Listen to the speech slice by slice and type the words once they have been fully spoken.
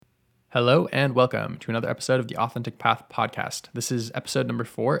Hello and welcome to another episode of the Authentic Path podcast. This is episode number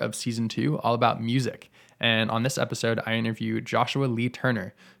 4 of season 2, all about music. And on this episode, I interview Joshua Lee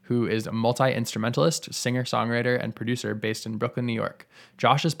Turner, who is a multi-instrumentalist, singer, songwriter, and producer based in Brooklyn, New York.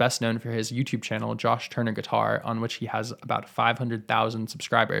 Josh is best known for his YouTube channel, Josh Turner Guitar, on which he has about 500,000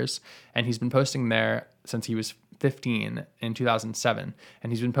 subscribers. And he's been posting there since he was 15 in 2007.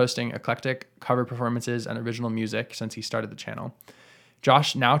 And he's been posting eclectic cover performances and original music since he started the channel.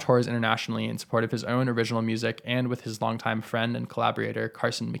 Josh now tours internationally in support of his own original music and with his longtime friend and collaborator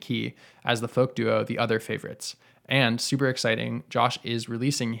Carson McKee as the folk duo The Other Favorites. And super exciting, Josh is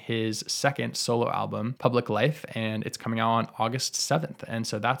releasing his second solo album, Public Life, and it's coming out on August 7th. And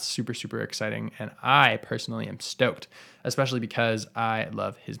so that's super, super exciting. And I personally am stoked, especially because I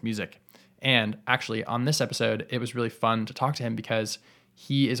love his music. And actually, on this episode, it was really fun to talk to him because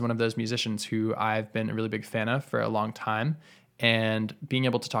he is one of those musicians who I've been a really big fan of for a long time. And being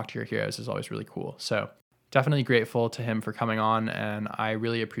able to talk to your heroes is always really cool. So definitely grateful to him for coming on, and I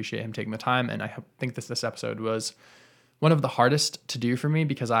really appreciate him taking the time. And I think this episode was one of the hardest to do for me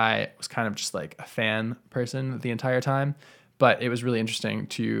because I was kind of just like a fan person the entire time. But it was really interesting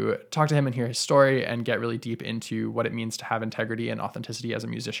to talk to him and hear his story and get really deep into what it means to have integrity and authenticity as a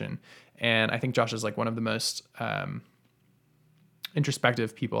musician. And I think Josh is like one of the most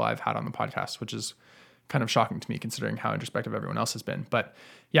introspective people I've had on the podcast, which is kind of shocking to me considering how introspective everyone else has been. But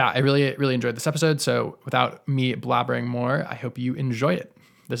yeah, I really, really enjoyed this episode. So without me blabbering more, I hope you enjoy it.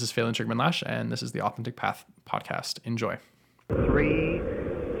 This is Phelan Sugarman Lash, and this is the Authentic Path podcast. Enjoy. 3,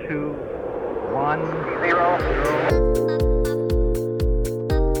 2, 1, 0.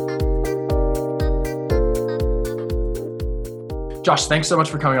 Josh, thanks so much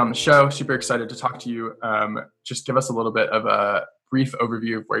for coming on the show. Super excited to talk to you. Just give us a little bit of a brief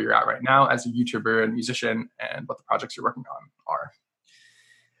overview of where you're at right now as a YouTuber and musician and what the projects you're working on are.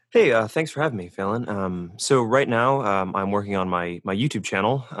 Hey, thanks for having me, Phelan. So right now, I'm working on my YouTube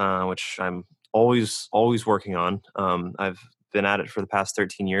channel, which I'm always working on. I've been at it for the past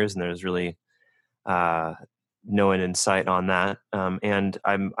 13 years, and there's really no end in sight on that. And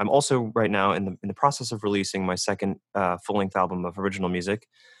I'm also right now in the process of releasing my second full-length album of original music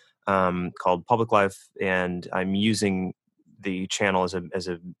called Public Life, and I'm using the channel as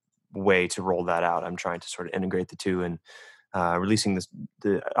a way to roll that out. I'm trying to sort of integrate the two and releasing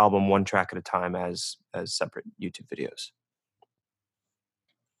the album one track at a time as separate YouTube videos.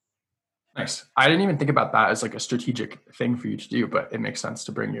 Nice. I didn't even think about that as like a strategic thing for you to do, but it makes sense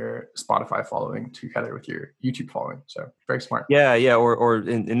to bring your Spotify following together with your YouTube following. So very smart. Yeah. Or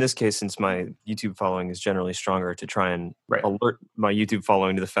in this case, since my YouTube following is generally stronger, to try and alert my YouTube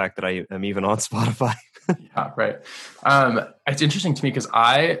following to the fact that I am even on Spotify. Yeah, right. It's interesting to me because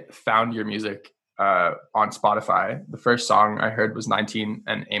I found your music on Spotify. The first song I heard was 19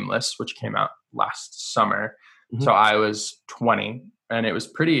 and Aimless, which came out last summer. Mm-hmm. So I was 20, and it was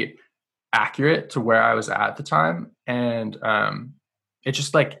pretty accurate to where I was at the time. And it's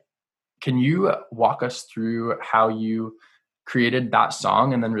just like, can you walk us through how you created that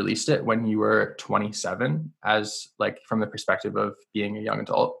song and then released it when you were 27 as like from the perspective of being a young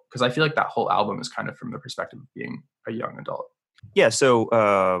adult? Because I feel like that whole album is kind of from the perspective of being a young adult. Yeah. So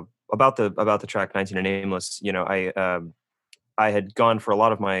about the track 19 and Aimless, I had gone for a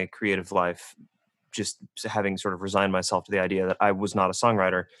lot of my creative life just having sort of resigned myself to the idea that I was not a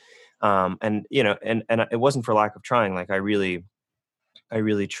songwriter. And it wasn't for lack of trying. Like I really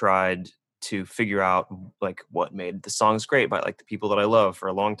tried to figure out like what made the songs great by like the people that I love for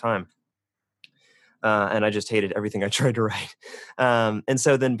a long time. And I just hated everything I tried to write. And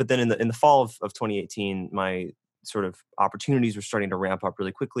so then in the fall of 2018, my sort of opportunities were starting to ramp up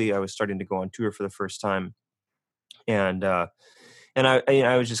really quickly. I was starting to go on tour for the first time. And I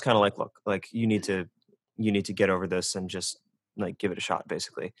was just kind of like, look, like you need to get over this and just like give it a shot,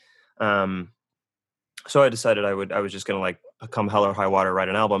 basically. So I decided I was just going to like come hell or high water, write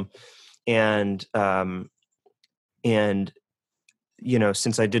an album. And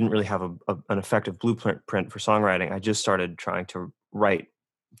since I didn't really have an effective blueprint for songwriting, I just started trying to write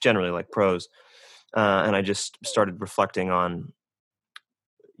generally like prose. And I just started reflecting on,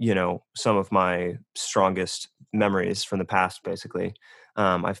 some of my strongest memories from the past, basically.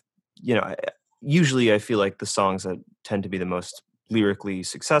 Usually I feel like the songs that tend to be the most lyrically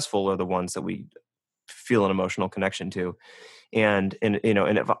successful are the ones that we feel an emotional connection to. And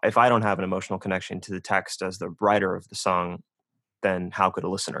if I don't have an emotional connection to the text as the writer of the song, then how could a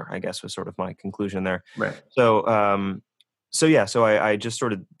listener, I guess, was sort of my conclusion there. Right. So I just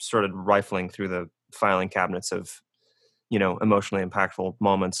started rifling through the filing cabinets of, emotionally impactful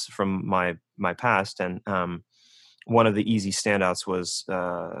moments from my past. And one of the easy standouts was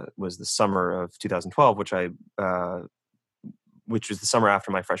the summer of 2012, which was the summer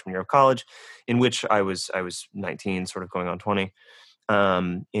after my freshman year of college, in which I was 19, sort of going on 20,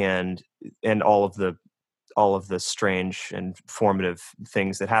 and all of the strange and formative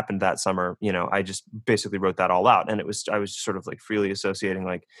things that happened that summer, I just basically wrote that all out. And I was sort of like freely associating,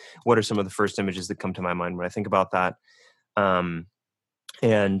 like, what are some of the first images that come to my mind when I think about that? Um,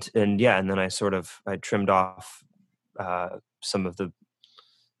 and yeah, and then I trimmed off, some of the,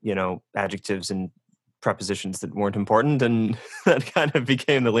 adjectives and prepositions that weren't important. And that kind of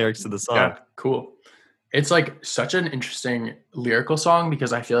became the lyrics to the song. Yeah, cool. It's like such an interesting lyrical song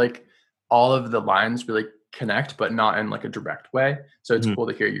because I feel like all of the lines really connect, but not in like a direct way. So it's Mhm. cool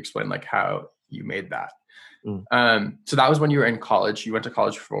to hear you explain like how you made that. Mm. So that was when you were in college. You went to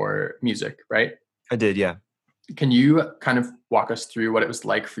college for music, right? I did. Yeah. Can you kind of walk us through what it was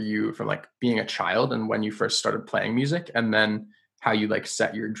like for you from like being a child and when you first started playing music, and then how you like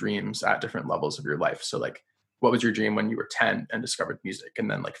set your dreams at different levels of your life? So like, what was your dream when you were 10 and discovered music, and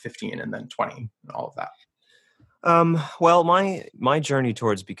then like 15 and then 20 and all of that? Well, my journey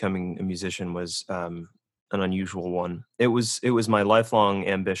towards becoming a musician was, an unusual one. It was my lifelong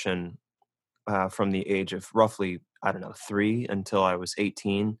ambition, from the age of roughly, I don't know, 3 until I was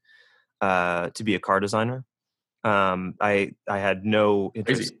 18, to be a car designer. I had no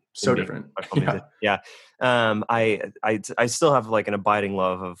interest Crazy. in So being different. a professional Yeah. musician. Yeah. I still have like an abiding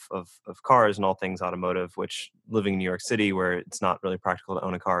love of cars and all things automotive, which, living in New York City where it's not really practical to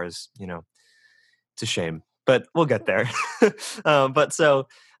own a car, is, it's a shame, but we'll get there. But so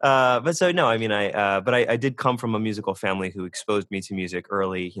no, I mean, I did come from a musical family who exposed me to music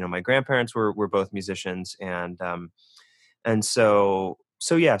early. My grandparents were both musicians, and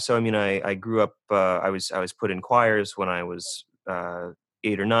yeah. So I mean, I grew up. I was put in choirs when I was,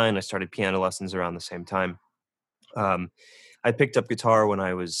 8 or 9. I started piano lessons around the same time. Um, I picked up guitar when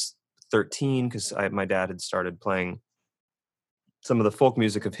I was 13 because my dad had started playing some of the folk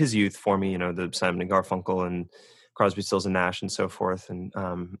music of his youth for me. The Simon and Garfunkel and Crosby, Stills and Nash and so forth, and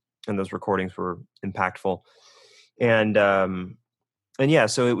those recordings were impactful. And and yeah,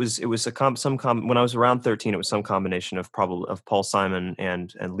 so it was when I was around 13, it was some combination of probably of Paul Simon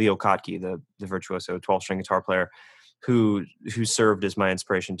and Leo Kottke, the virtuoso 12-string guitar player, who served as my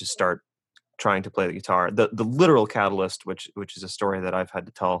inspiration to start trying to play the guitar. The literal catalyst, which is a story that I've had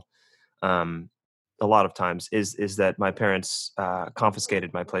to tell, um, a lot of times, is that my parents,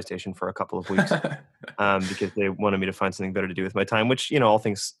 confiscated my PlayStation for a couple of weeks, because they wanted me to find something better to do with my time, which, all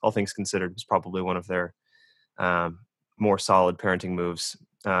things considered, was probably one of their, um, more solid parenting moves,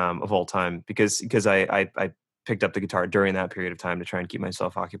 of all time, because I picked up the guitar during that period of time to try and keep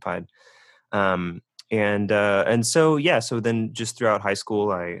myself occupied. Um, and so yeah, so then just throughout high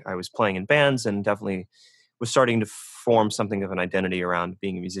school, I was playing in bands and definitely was starting to form something of an identity around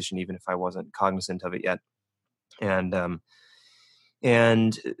being a musician, even if I wasn't cognizant of it yet. And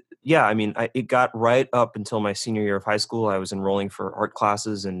yeah, I mean, it got right up until my senior year of high school. I was enrolling for art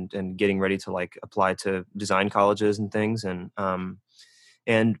classes and getting ready to like apply to design colleges and things. And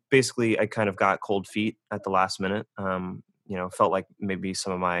basically, I kind of got cold feet at the last minute. Felt like maybe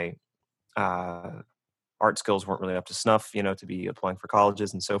some of my, uh, art skills weren't really up to snuff, to be applying for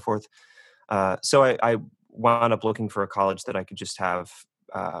colleges and so forth. So I wound up looking for a college that I could just have,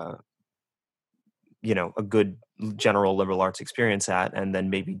 uh, a good general liberal arts experience at, and then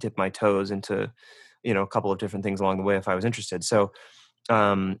maybe dip my toes into, a couple of different things along the way if I was interested. So,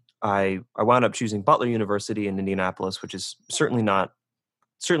 I wound up choosing Butler University in Indianapolis, which is certainly not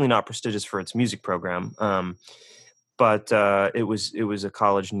prestigious for its music program. But it was a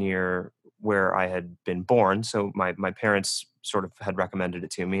college near where I had been born, so my parents sort of had recommended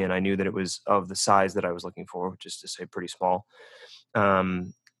it to me, and I knew that it was of the size that I was looking for, which is to say pretty small.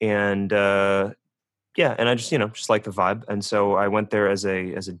 Um, and Yeah, and I just like the vibe, and so I went there as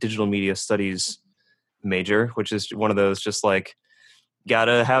a digital media studies major, which is one of those, just like,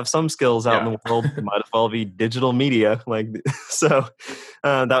 gotta have some skills out in Yeah. the world, might as well be digital media, like, so,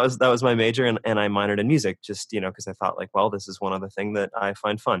 that was my major, and I minored in music, just, because I thought, like, well, this is one other thing that I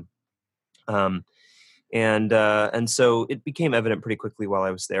find fun. Um, and so it became evident pretty quickly while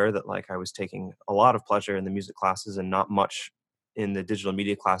I was there that, like, I was taking a lot of pleasure in the music classes and not much in the digital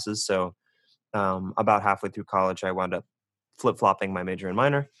media classes. So, about halfway through college, I wound up flip flopping my major and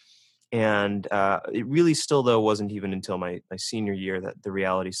minor. And it really still, though, wasn't even until my senior year that the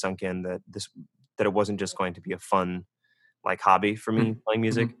reality sunk in that it wasn't just going to be a fun, like, hobby for me playing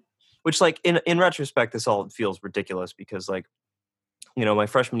music. Mhm. Which, like, in retrospect, this all feels ridiculous because, like, my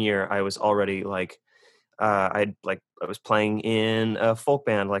freshman year, I was already like, I was playing in a folk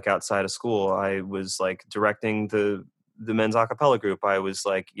band like outside of school. I was like directing the men's a cappella group. I was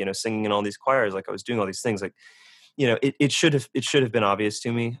like, singing in all these choirs. Like I was doing all these things. Like, it should have been obvious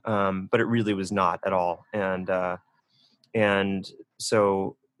to me, but it really was not at all. And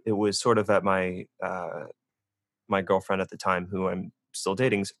so it was sort of at my my girlfriend at the time, who I'm still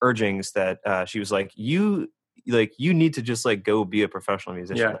dating's urgings, that she was like, you need to just like go be a professional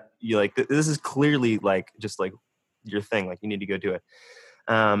musician. Yeah. You like this is clearly like just like your thing. Like you need to go do it.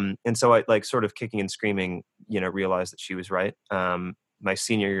 And so I like sort of kicking and screaming, realized that she was right. My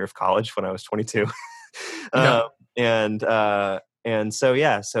senior year of college when I was 22. Yeah. And so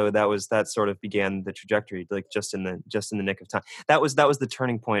that sort of began the trajectory, like just in the nick of time. That was the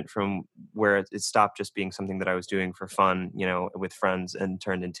turning point from where it stopped just being something that I was doing for fun, with friends, and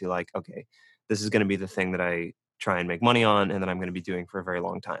turned into like, okay, this is going to be the thing that I try and make money on, and that I'm going to be doing for a very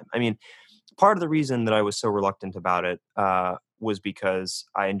long time. I mean, part of the reason that I was so reluctant about it was because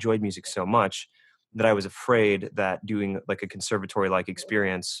I enjoyed music so much that I was afraid that doing like a conservatory like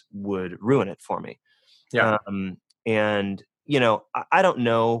experience would ruin it for me. Yeah. And I don't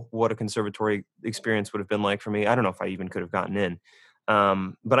know what a conservatory experience would have been like for me. I don't know if I even could have gotten in.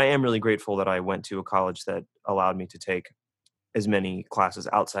 But I am really grateful that I went to a college that allowed me to take as many classes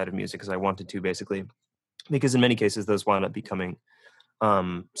outside of music as I wanted to, basically, because in many cases those wound up becoming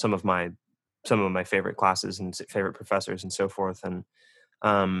some of my favorite classes and favorite professors and so forth. And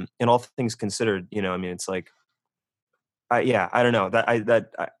all things considered, I mean, it's like, I don't know,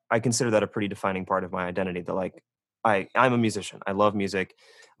 I consider that a pretty defining part of my identity, that like I'm a musician. I love music,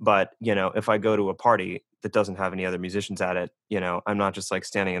 but if I go to a party that doesn't have any other musicians at it, I'm not just like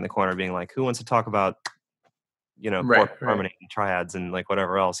standing in the corner being like, who wants to talk about, Right. harmony and triads and like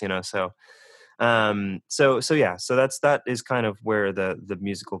whatever else, so that is kind of where the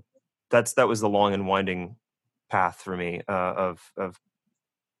musical, that was the long and winding path for me, of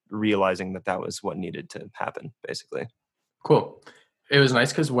realizing that was what needed to happen, basically. Cool. It was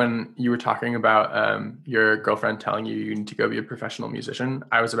nice because when you were talking about your girlfriend telling you need to go be a professional musician,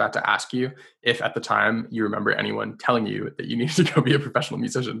 I was about to ask you if at the time you remember anyone telling you that you needed to go be a professional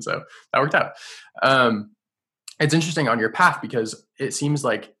musician. So that worked out. It's interesting on your path because it seems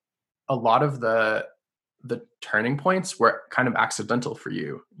like a lot of the turning points were kind of accidental for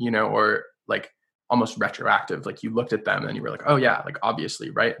you, or like almost retroactive. Like you looked at them and you were like, oh yeah, like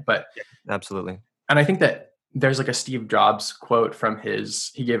obviously, right? But yeah, absolutely. And I think that there's like a Steve Jobs quote from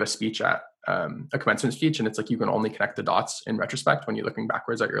he gave a speech at a commencement speech, and it's like, you can only connect the dots in retrospect when you're looking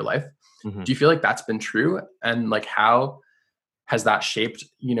backwards at your life. Mm-hmm. Do you feel like that's been true? And like, how has that shaped,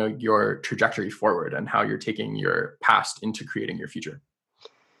 your trajectory forward and how you're taking your past into creating your future?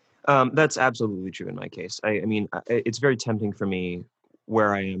 That's absolutely true in my case. I mean, it's very tempting for me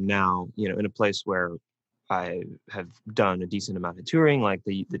where I am now, in a place where I have done a decent amount of touring, like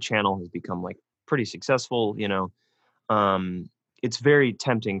the channel has become like pretty successful, it's very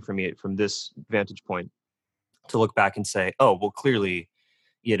tempting for me from this vantage point to look back and say, oh, well, clearly,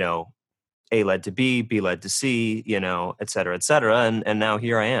 A led to B led to C, et cetera, and now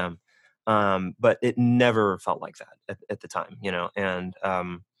here I am. But it never felt like that at the time, and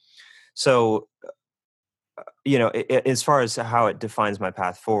so, as far as how it defines my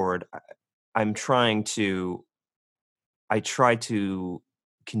path forward, I try to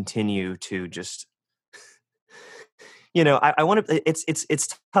continue to just, I want to, it's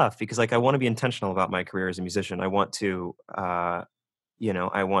tough because like, I want to be intentional about my career as a musician. I want to, I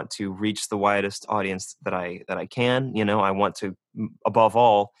want to reach the widest audience that I can, I want to, above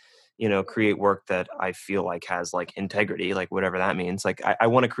all, create work that I feel like has like integrity, like whatever that means. Like I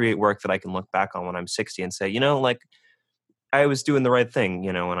want to create work that I can look back on when I'm 60 and say, like I was doing the right thing,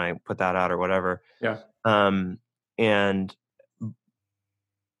 when I put that out or whatever. Yeah.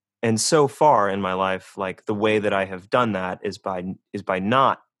 And so far in my life, like the way that I have done that is by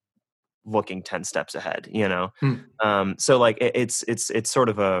not looking 10 steps ahead, So like it's sort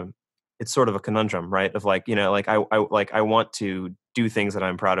of a conundrum, right? Of like, like I want to do things that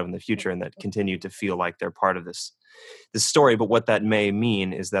I'm proud of in the future and that continue to feel like they're part of this story. But what that may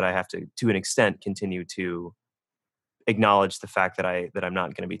mean is that I have to an extent, continue to acknowledge the fact that I'm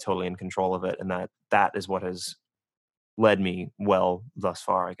not going to be totally in control of it, and that is what has led me well thus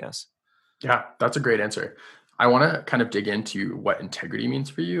far, I guess. Yeah, that's a great answer. I want to kind of dig into what integrity means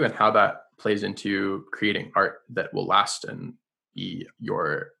for you and how that plays into creating art that will last and be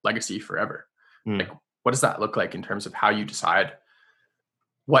your legacy forever. Like, what does that look like in terms of how you decide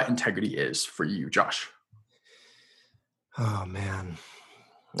what integrity is for you, Josh? Oh man,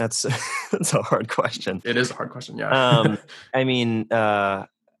 that's a hard question. It is a hard question. Yeah. I mean,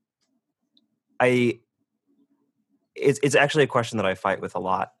 it's actually a question that I fight with a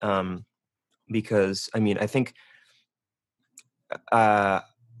lot, because I mean, uh,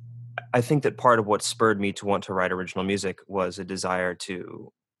 I think that part of what spurred me to want to write original music was a desire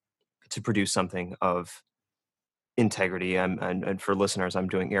to produce something of integrity. And for listeners, I'm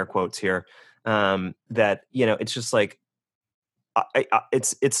doing air quotes here. That it's just like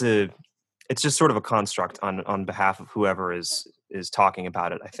it's just sort of a construct on behalf of whoever is talking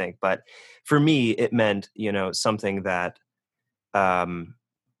about it, I think. But for me, it meant something that um,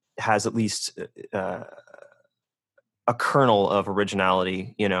 has at least a kernel of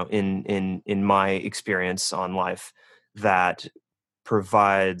originality, in my experience on life, that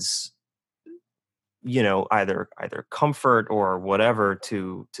provides either comfort or whatever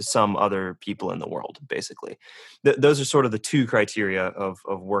to some other people in the world. Basically, those are sort of the two criteria of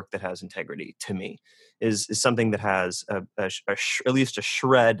work that has integrity to me. Is something that has at least a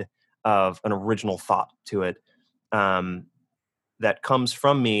shred of an original thought to it, um, that comes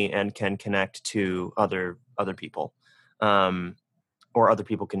from me and can connect to other people, um, or other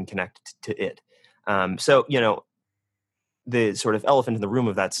people can connect to it. So the sort of elephant in the room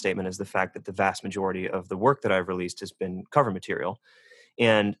of that statement is the fact that the vast majority of the work that I've released has been cover material.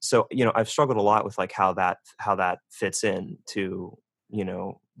 And so, I've struggled a lot with like how that fits in to,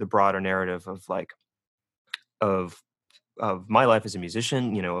 the broader narrative of like of of my life as a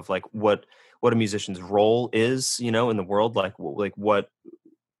musician, of like what a musician's role is, in the world, like what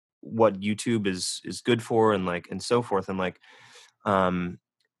YouTube is good for, and like and so forth. And like um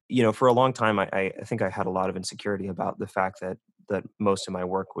for a long time, I think I had a lot of insecurity about the fact that most of my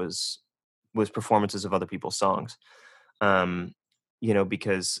work was performances of other people's songs. um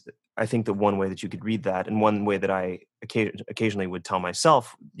because I think that one way that you could read that, and one way that I occasionally would tell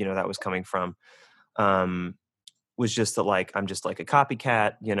myself that was coming from, um was just that like I'm just like a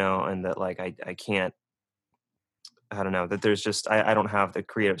copycat, and that like I can't, I don't know, that there's just I don't have the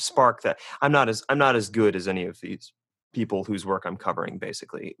creative spark, that I'm not as good as any of these people whose work I'm covering,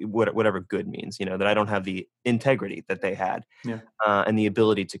 basically, whatever good means, that I don't have the integrity that they had, Yeah. and the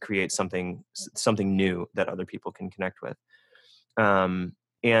ability to create something new that other people can connect with. And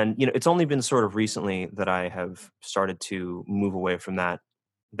it's only been sort of recently that I have started to move away from that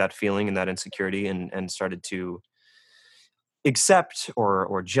feeling and that insecurity, and started to accept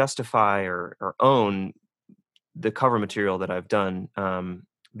or justify or own the cover material that I've done,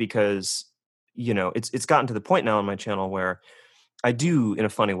 because it's gotten to the point now on my channel where I do, in a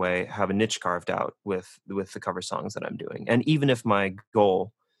funny way, have a niche carved out with the cover songs that I'm doing. And even if my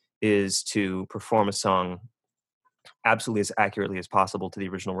goal is to perform a song absolutely as accurately as possible to the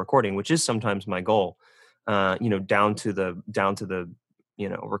original recording, which is sometimes my goal, down to the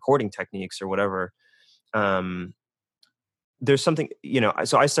recording techniques or whatever. Um, there's something,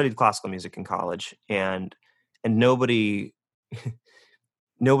 so I studied classical music in college, and nobody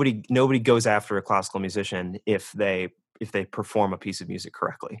goes after a classical musician if they perform a piece of music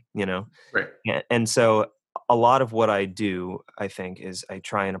correctly, Right. and so a lot of what I do, I think, is I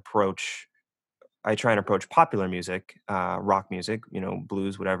try and approach popular music, rock music,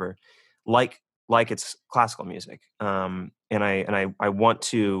 blues, whatever, like it's classical music, and I want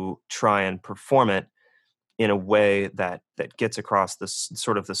to try and perform it in a way that gets across this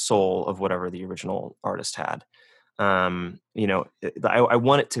sort of the soul of whatever the original artist had. I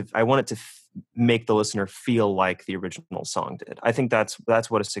want it to make the listener feel like the original song did. I think that's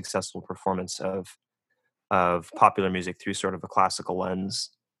what a successful performance of popular music through sort of a classical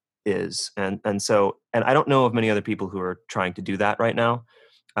lens is. And I don't know of many other people who are trying to do that right now.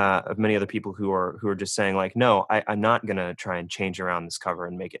 Of many other people who are just saying like, no, I'm not gonna try and change around this cover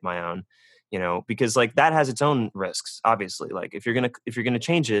and make it my own, because like that has its own risks. Obviously, like if you're gonna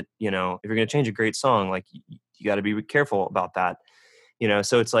change it, if you're gonna change a great song, like you got to be careful about that.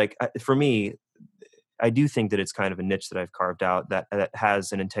 So it's like, for me, I do think that it's kind of a niche that I've carved out that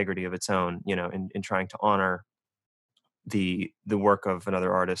has an integrity of its own, in trying to honor the work of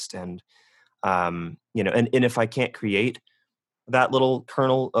another artist. And and if I can't create that little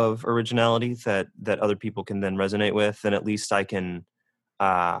kernel of originality that other people can then resonate with, then at least I can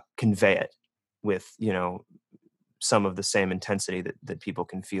convey it with some of the same intensity that people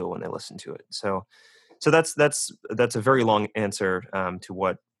can feel when they listen to it. So that's a very long answer, to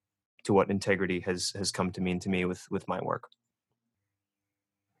what integrity has come to mean to me with my work.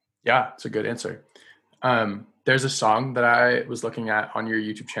 Yeah, it's a good answer. There's a song that I was looking at on your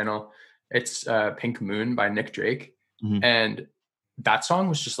YouTube channel. It's Pink Moon by Nick Drake. Mhm. And that song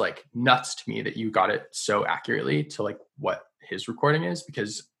was just like nuts to me that you got it so accurately to like what his recording is,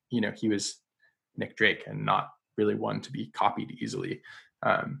 because, he was Nick Drake and not really one to be copied easily.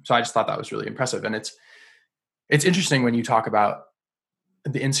 So I just thought that was really impressive. And It's interesting when you talk about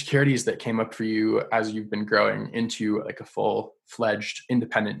the insecurities that came up for you as you've been growing into like a full-fledged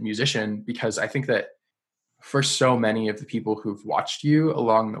independent musician, because I think that for so many of the people who've watched you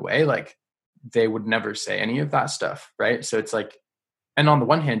along the way, like they would never say any of that stuff, right? So it's like, and on the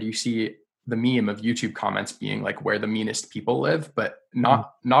one hand, you see the meme of YouTube comments being like where the meanest people live, but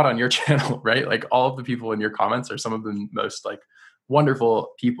not on your channel, right? Like all of the people in your comments are some of the most like wonderful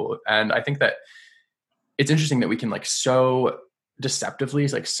people. And I think that it's interesting that we can like so deceptively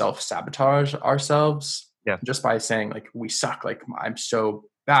like self-sabotage ourselves Yeah. just by saying like we suck, like I'm so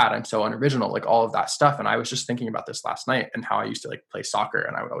bad, I'm so unoriginal, like all of that stuff. And I was just thinking about this last night and how I used to like play soccer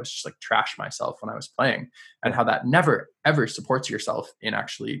and I would always just like trash myself when I was playing, and how that never ever supports yourself in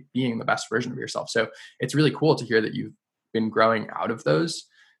actually being the best version of yourself. So it's really cool to hear that you've been growing out of those.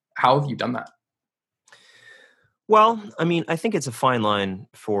 How have you done that? Well, I mean, I think it's a fine line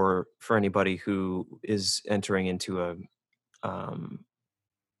for anybody who is entering into um,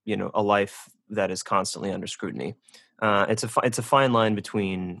 a life that is constantly under scrutiny. It's a fine line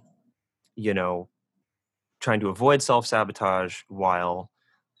between, you know, trying to avoid self-sabotage while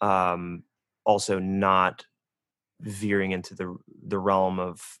also not veering into the realm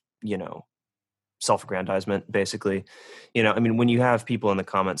of, self-aggrandizement, basically. I mean, when you have people in the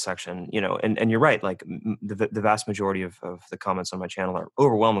comment section, and you're right, like the vast majority of the comments on my channel are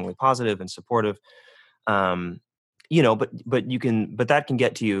overwhelmingly positive and supportive. But that can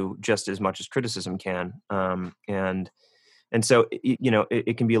get to you just as much as criticism can. And so,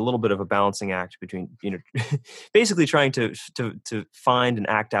 it can be a little bit of a balancing act between, basically trying to find and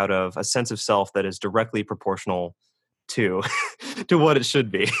act out of a sense of self that is directly proportional to to what it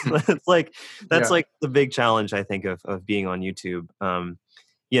should be. It's like that's Yeah. like the big challenge, I think, of being on YouTube. And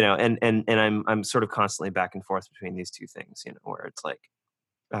I'm sort of constantly back and forth between these two things, where it's like,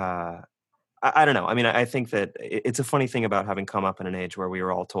 I don't know. I mean, I think that it's a funny thing about having come up in an age where we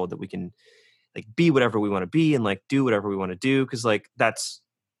were all told that we can like be whatever we want to be and like do whatever we want to do, because like that's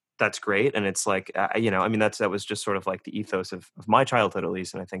great. And it's like, I mean, that was just sort of like the ethos of my childhood, at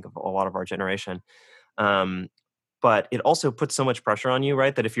least, and I think of a lot of our generation. But it also puts so much pressure on you,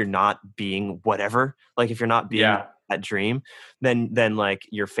 right? That if you're not being whatever, like if you're not being Yeah. that dream, then like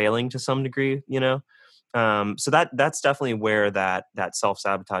you're failing to some degree, So that's definitely where that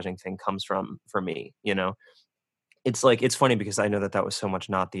self-sabotaging thing comes from for me. It's like, it's funny because I know that was so much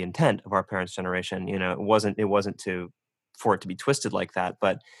not the intent of our parents' generation. It wasn't for it to be twisted like that,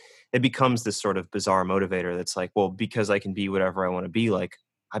 but it becomes this sort of bizarre motivator that's like, well, because I can be whatever I want to be, like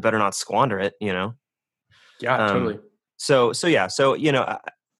I better not squander it. Yeah, Um, totally. so yeah, so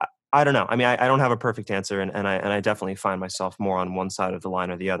I don't know. I mean, I don't have a perfect answer, and I definitely find myself more on one side of the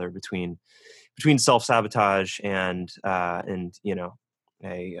line or the other between self-sabotage and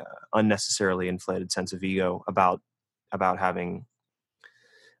a unnecessarily inflated sense of ego about having,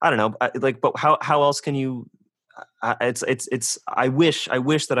 I don't know, like, but how else can you? It's. I wish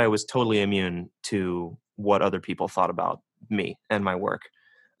that I was totally immune to what other people thought about me and my work.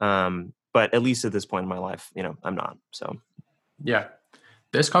 But at least at this point in my life, I'm not. So Yeah.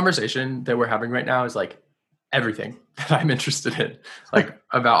 This conversation that we're having right now is like everything that I'm interested in, like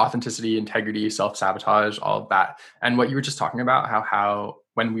about authenticity, integrity, self-sabotage, all of that. And what you were just talking about, how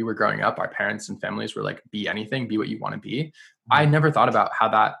when we were growing up, our parents and families were like, be anything, be what you want to be. I never thought about how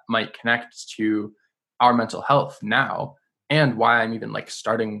that might connect to our mental health now, and why I'm even like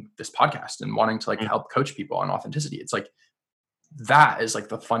starting this podcast and wanting to like Mhm. help coach people on authenticity. It's like that is like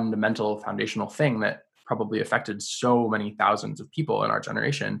the fundamental foundational thing that probably affected so many thousands of people in our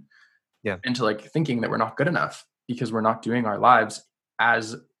generation Yeah. into like thinking that we're not good enough because we're not doing our lives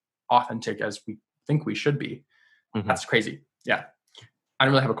as authentic as we think we should be. Mhm. That's crazy. Yeah. I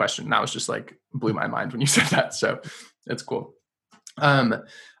don't really have a question. That was just like blew my mind when you said that. So it's cool. Um,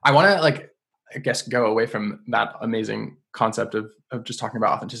 I want to like, I guess, go away from that amazing concept of just talking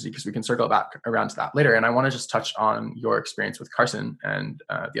about authenticity, because we can circle back around to that later. And I want to just touch on your experience with Carson and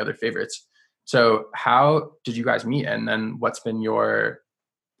the other favorites. So how did you guys meet? And then what's been your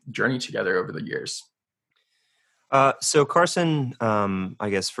journey together over the years? So Carson, I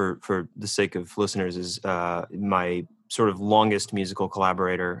guess for the sake of listeners, is my sort of longest musical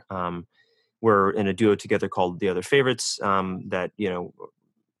collaborator. We're in a duo together called The Other Favorites, that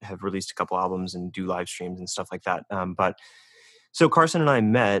have released a couple albums and do live streams and stuff like that. But so Carson and I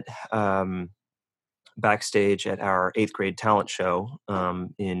met backstage at our 8th grade talent show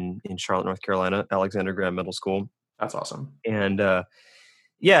in Charlotte, North Carolina, Alexander Graham Middle School, That's awesome. and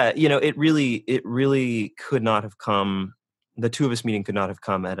yeah, it really could not have come. The two of us meeting could not have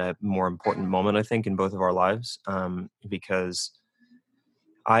come at a more important moment, I think, in both of our lives, because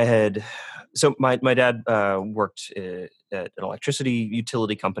I had, so my dad worked at an electricity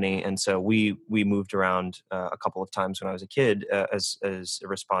utility company, and so we moved around a couple of times when I was a kid as a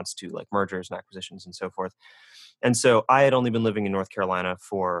response to like mergers and acquisitions and so forth. And so I had only been living in North Carolina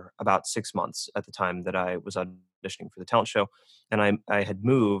for about 6 months at the time that I was auditioning for the talent show, and I had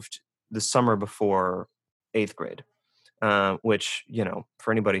moved the summer before eighth grade, which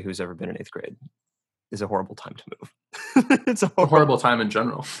for anybody who's ever been in eighth grade is a horrible time to move. it's a A horrible horrible time in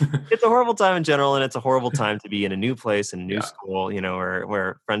general. it's a horrible time in general, and it's a horrible time to be in a new place and a new Yeah. school,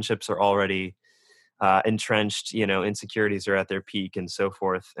 where friendships are already entrenched, insecurities are at their peak and so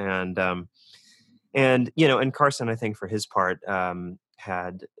forth. And Carson, I think for his part,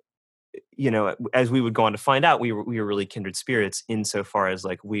 had, as we would go on to find out, we were really kindred spirits insofar as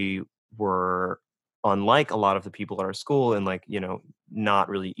like we were unlike a lot of the people at our school and like, not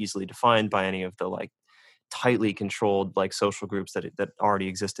really easily defined by any of the like tightly controlled like social groups that already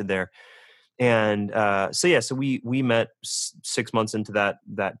existed there. And so we met 6 months into that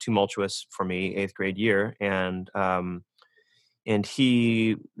tumultuous for me eighth grade year, and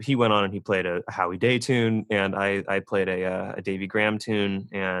he went on and he played a Howie Day tune, and I played a Davy Graham tune,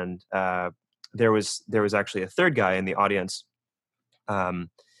 and there was actually a third guy in the audience,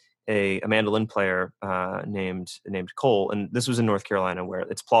 a mandolin player named Cole, and this was in North Carolina, where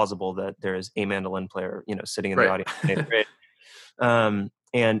it's plausible that there is a mandolin player, sitting in the Right. audience in eighth grade.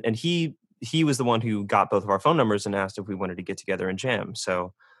 And he was the one who got both of our phone numbers and asked if we wanted to get together and jam.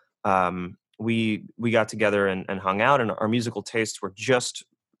 So we got together and hung out, and our musical tastes were just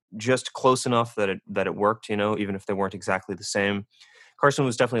close enough that it worked, even if they weren't exactly the same. Carson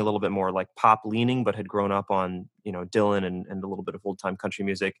was definitely a little bit more like pop leaning, but had grown up on, Dylan and a little bit of old time country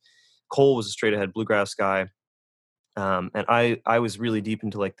music. Cole was a straight ahead bluegrass guy. And I was really deep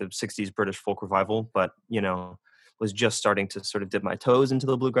into like the 60s British folk revival, but, was just starting to sort of dip my toes into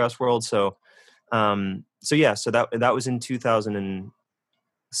the bluegrass world. So that was in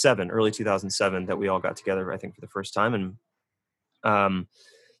 2007, early 2007, that we all got together, I think, for the first time. And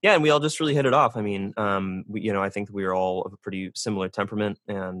and we all just really hit it off. I mean, I think that we were all of a pretty similar temperament,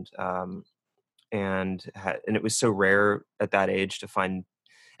 and it was so rare at that age to find,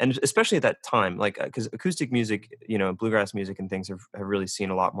 and especially at that time, like because acoustic music, bluegrass music and things have really seen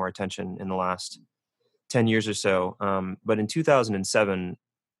a lot more attention in the last 10 years or so. But in 2007, it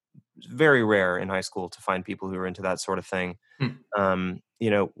was very rare in high school to find people who were into that sort of thing. Hmm.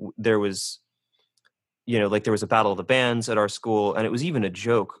 There was, like there was a battle of the bands at our school, and it was even a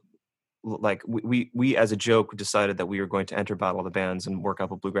joke. Like we as a joke decided that we were going to enter battle of the bands and work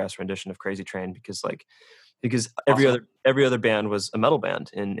up a bluegrass rendition of Crazy Train, because Awesome. every other band was a metal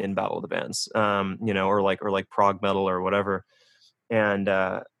band in battle of the bands, or like prog metal or whatever. And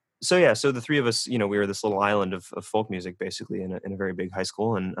so the three of us, we were this little island of folk music, basically, in a very big high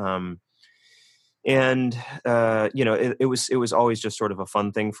school. It was always just sort of a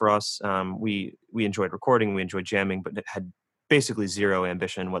fun thing for us. We enjoyed recording, we enjoyed jamming, but it had basically zero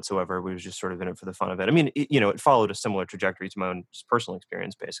ambition whatsoever. We was just sort of in it for the fun of it. I mean, it followed a similar trajectory to my own just personal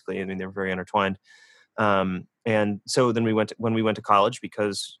experience, basically. I mean, they're very intertwined. And so then when we went to college,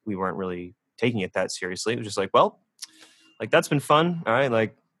 because we weren't really taking it that seriously, it was just like, well, like that's been fun. All right,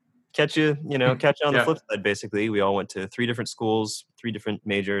 like catch you on the Yeah. flip side. Basically, we all went to 3 different schools, 3 different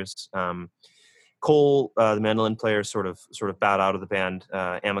majors. Cole, the mandolin player, sort of bowed out of the band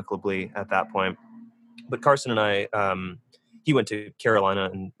amicably at that point. But Carson and I, he went to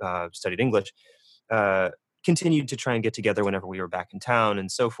Carolina and studied English. Continued to try and get together whenever we were back in town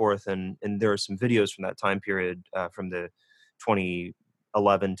and so forth. And there are some videos from that time period, from the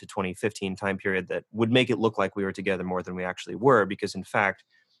 2011 to 2015 time period, that would make it look like we were together more than we actually were, because in fact,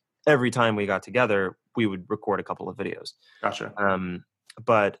 every time we got together, we would record a couple of videos. Gotcha.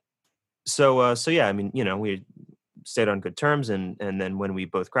 But so yeah, I mean, we stayed on good terms, and then when we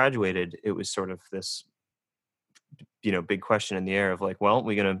both graduated, it was sort of this, big question in the air of like, well,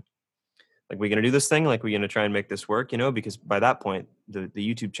 we gonna do this thing, like we're gonna try and make this work, because by that point, the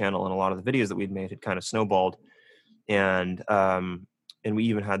YouTube channel and a lot of the videos that we'd made had kind of snowballed. And we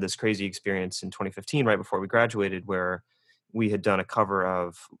even had this crazy experience in 2015, right before we graduated, where we had done a cover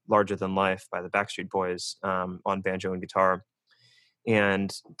of Larger Than Life by the Backstreet Boys, on banjo and guitar.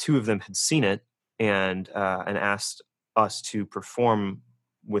 And 2 of them had seen it and asked us to perform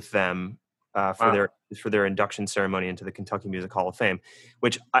with them Wow. for their induction ceremony into the Kentucky Music Hall of Fame,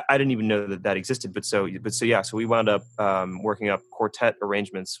 which I didn't even know that existed. But so we wound up working up quartet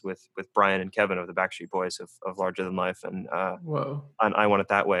arrangements with Brian and Kevin of the Backstreet Boys of Larger Than Life, and Whoa. I Want It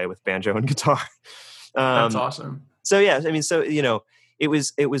That Way with banjo and guitar. That's um, awesome. so yeah, I mean, it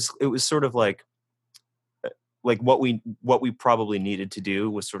was sort of like, what we probably needed to do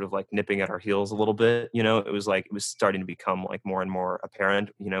was sort of like nipping at our heels a little bit. It was like it was starting to become like more and more apparent,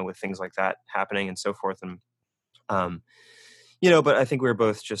 with things like that happening and so forth. And um, but I think we were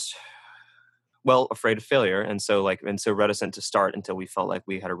both just afraid of failure, and so reticent to start until we felt like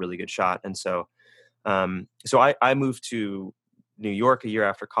we had a really good shot. And so I moved to New York a year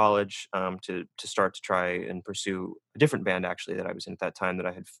after college, to start to try and pursue a different band actually that I was in at that time that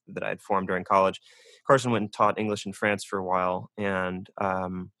I had formed during college. Carson went and taught English in France for a while, and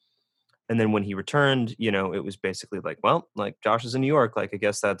then when he returned, it was basically like, well, like Josh is in New York, like I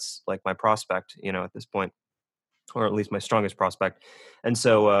guess that's like my prospect, at this point, or at least my strongest prospect. And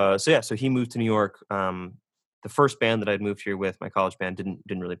so he moved to New York. The first band that I'd moved here with, my college band, didn't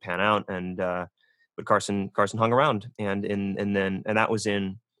really pan out, and but Carson hung around, and that was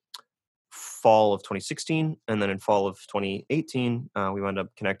in fall of 2016, and then in fall of 2018, we wound up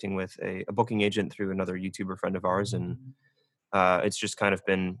connecting with a booking agent through another YouTuber friend of ours, and it's just kind of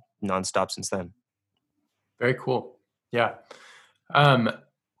been nonstop since then. Very cool. Yeah.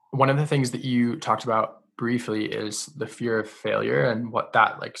 One of the things that you talked about briefly is the fear of failure and what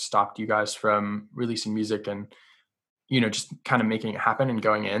that like stopped you guys from releasing music and, just kind of making it happen and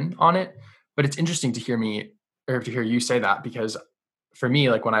going in on it. But it's interesting to hear you say that, because for me,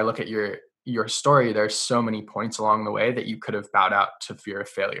 like when I look at your story, there's so many points along the way that you could have bowed out to fear of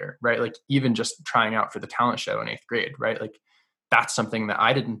failure, right? Like even just trying out for the talent show in 8th grade, right? Like that's something that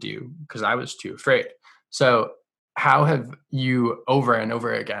I didn't do because I was too afraid. So how have you over and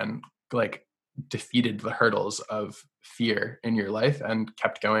over again, like defeated the hurdles of fear in your life and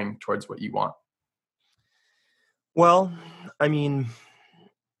kept going towards what you want? Well, I mean,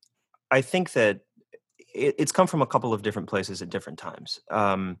 I think that it's come from a couple of different places at different times.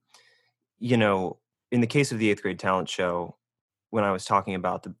 In the case of the 8th grade talent show, when I was talking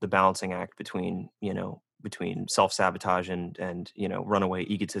about the balancing act between self-sabotage and runaway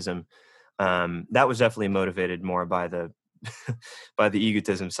egotism, that was definitely motivated more by the by the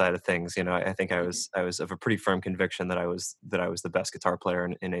egotism side of things. I think I was of a pretty firm conviction that I was the best guitar player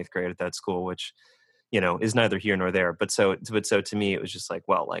in 8th grade at that school, which is neither here nor there. But so to me, it was just like,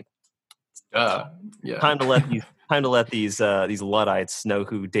 well, like Yeah. time to let these Luddites know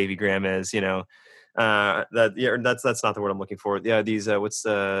who Davy Graham is. That's not the word I'm looking for. Yeah, these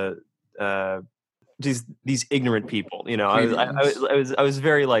these ignorant people. I was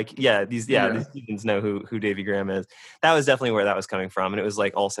very like, these students know who Davy Graham is. That was definitely where that was coming from, and it was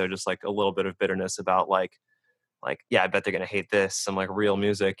like also just like a little bit of bitterness about like I bet they're gonna hate this, some like real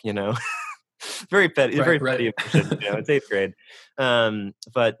music. Very petty, Right, very right. petty emotion. It's 8th grade.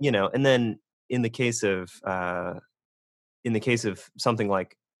 But and then in the case of something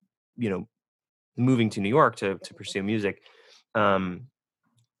like moving to New York to pursue music, to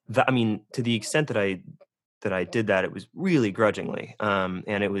the extent that I did that, it was really grudgingly,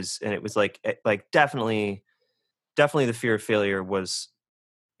 and it was like definitely the fear of failure was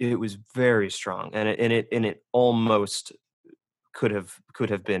very strong, and it almost could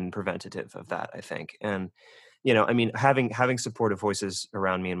have been preventative of that, I think. And having supportive voices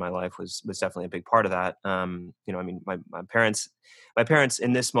around me in my life was definitely a big part of that. My parents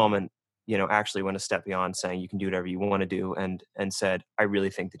in this moment, actually went a step beyond saying you can do whatever you want to do, and said, I really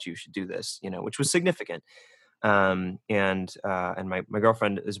think that you should do this, which was significant. And my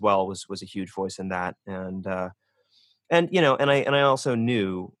girlfriend as well was a huge voice in that. And I also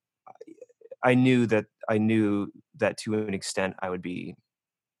knew that to an extent I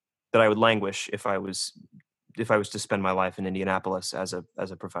would languish if I was to spend my life in Indianapolis as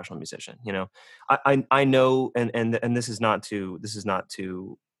a professional musician. I know, and this is not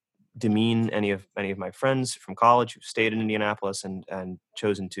to demean any of my friends from college who stayed in Indianapolis and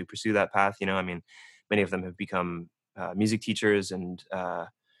chosen to pursue that path. Many of them have become music teachers, and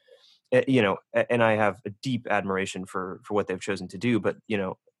and I have a deep admiration for what they've chosen to do. But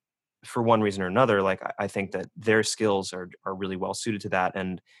for one reason or another, like I think that their skills are really well suited to that,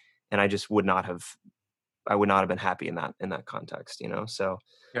 and I just would not have been happy in that context. So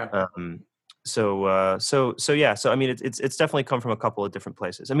Yeah. So I mean, it's definitely come from a couple of different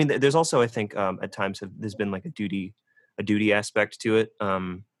places. I mean, there's also, I think, at times there's been like a duty aspect to it,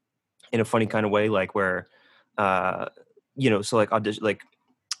 in a funny kind of way, like where so like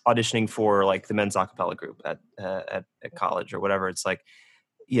auditioning for like the men's a cappella group at college or whatever. It's like,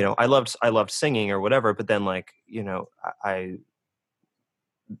 I loved singing or whatever, but then like, I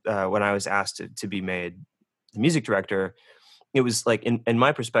when I was asked to be made the music director, it was like in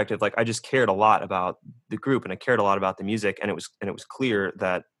my perspective, like I just cared a lot about the group and I cared a lot about the music, and it was clear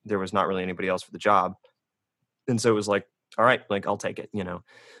that there was not really anybody else for the job. And so it was like, all right, like I'll take it, you know.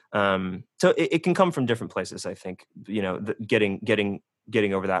 So it can come from different places, I think, you know, getting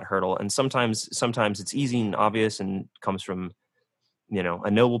over that hurdle. And sometimes it's easy and obvious and comes from, you know,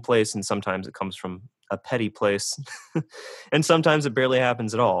 a noble place, and sometimes it comes from a petty place. And sometimes it barely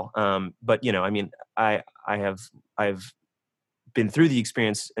happens at all. But you know, I mean, I've been through the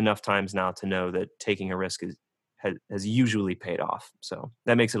experience enough times now to know that taking a risk has usually paid off. So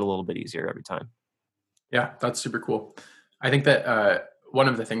that makes it a little bit easier every time. Yeah, that's super cool. I think that one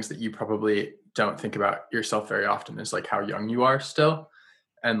of the things that you probably don't think about yourself very often is like how young you are still,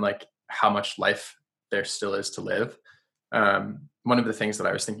 and like how much life there still is to live. One of the things that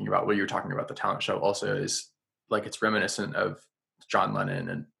I was thinking about while you were talking about the talent show also is like it's reminiscent of John Lennon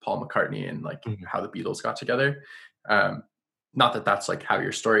and Paul McCartney and like Mhm. how the Beatles got together. Um, Not that that's like how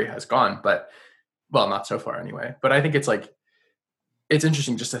your story has gone, but well, not so far anyway. But I think it's like it's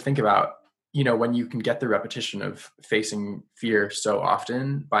interesting just to think about, you know, when you can get the repetition of facing fear so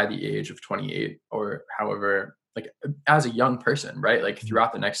often by the age of 28 or however, like as a young person, right? Like Mhm.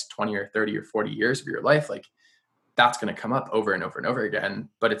 throughout the next 20 or 30 or 40 years of your life, like that's going to come up over and over and over again.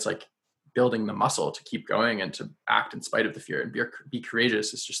 But it's like building the muscle to keep going and to act in spite of the fear and be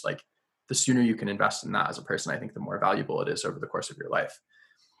courageous is just like the sooner you can invest in that as a person, I think the more valuable it is over the course of your life.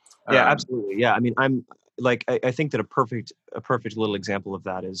 Yeah, Um, absolutely. Yeah, I mean, I'm like, I think that a perfect little example of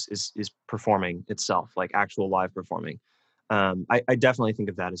that is performing itself, like actual live performing. I definitely think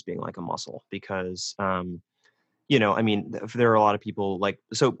of that as being like a muscle because, you know, I mean, there are a lot of people like,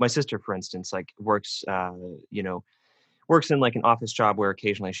 so my sister, for instance, like works, you know, works in like an office job where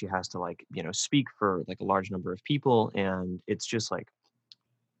occasionally she has to like, you know, speak for like a large number of people, and it's just like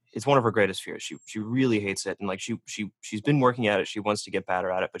it's one of her greatest fears. She really hates it, and like she's been working at it. She wants to get better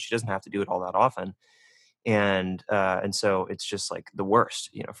at it, but she doesn't have to do it all that often. And so it's just like the worst,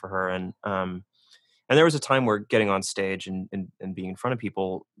 you know, for her. And there was a time where getting on stage and being in front of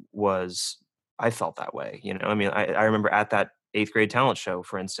people was, I felt that way. You know, I mean, I remember at that eighth grade talent show,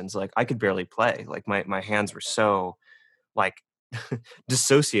 for instance, like I could barely play. Like my hands were so like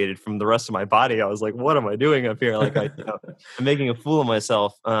dissociated from the rest of my body. I was like, what am I doing up here? Like you know, I'm making a fool of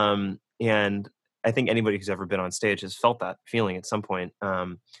myself. And I think anybody who's ever been on stage has felt that feeling at some point.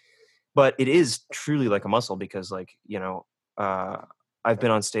 But it is truly like a muscle because like, you know, uh, I've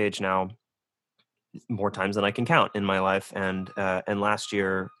been on stage now more times than I can count in my life. And last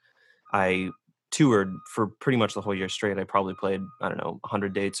year I toured for pretty much the whole year straight. I probably played, I don't know,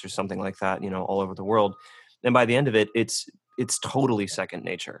 100 dates or something like that, you know, all over the world. And by the end of it, it's totally second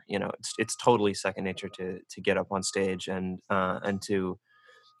nature. You know, it's totally second nature to get up on stage and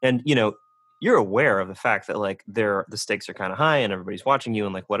you know, you're aware of the fact that like the stakes are kind of high and everybody's watching you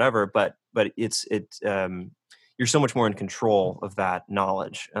and like whatever, but you're so much more in control of that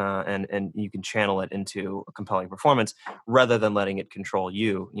knowledge, and you can channel it into a compelling performance rather than letting it control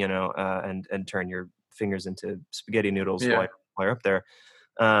you, you know, and turn your fingers into spaghetti noodles yeah. while you're up there.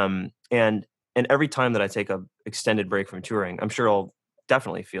 And every time that I take a extended break from touring, I'm sure I'll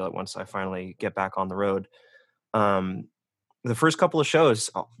definitely feel it once I finally get back on the road. Um, the first couple of shows,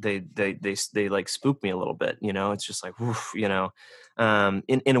 they like spook me a little bit, you know. It's just like, woof, you know,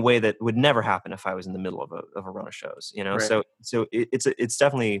 in a way that would never happen if I was in the middle of a run of shows, you know. Right. It's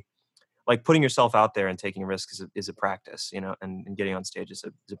definitely like putting yourself out there and taking risks is a practice, you know, and getting on stage is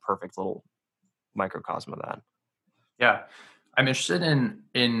a perfect little microcosm of that. Yeah. I'm interested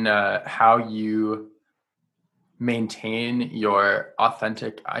in how you maintain your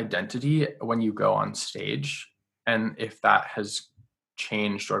authentic identity when you go on stage, and if that has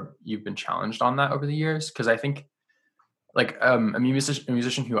changed or you've been challenged on that over the years. Because I think like a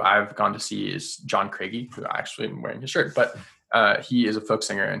musician who I've gone to see is John Craigie, who I actually am wearing his shirt, but he is a folk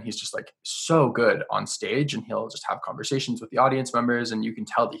singer and he's just like so good on stage, and he'll just have conversations with the audience members and you can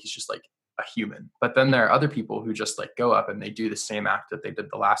tell that he's just like a human. But then there are other people who just like go up and they do the same act that they did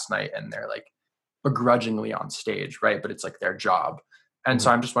the last night and they're like begrudgingly on stage, right? But it's like their job. And so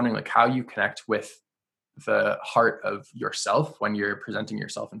Mhm. I'm just wondering like how you connect with the heart of yourself when you're presenting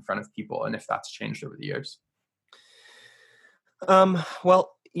yourself in front of people, and if that's changed over the years.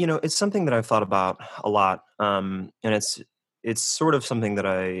 Well, you know, it's something that I've thought about a lot, and it's sort of something that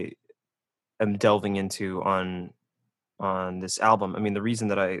I am delving into on this album. I mean, the reason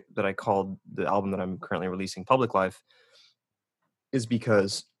that I called the album that I'm currently releasing Public Life is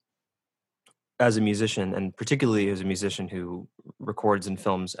because as a musician, and particularly as a musician who records and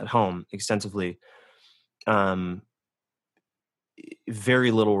films at home extensively, um, very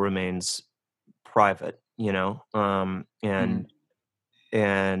little remains private, you know, Mm,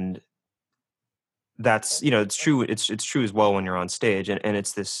 and that's, you know, it's true. It's true as well when you're on stage, and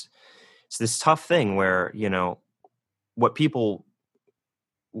it's this tough thing where, you know, what people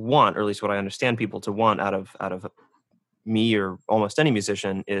want, or at least what I understand people to want out of me or almost any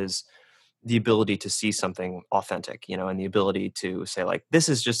musician, is the ability to see something authentic, and the ability to say like, this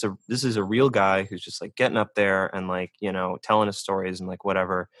is a real guy who's just like getting up there and like, telling his stories and like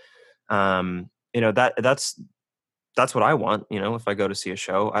whatever. That's what I want, if I go to see a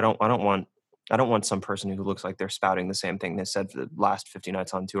show. I don't want some person who looks like they're spouting the same thing they said for the last 50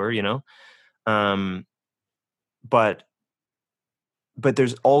 nights on tour, Um, but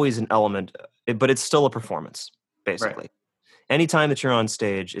there's always an element, but it's still a performance, Right. basically. Anytime that you're on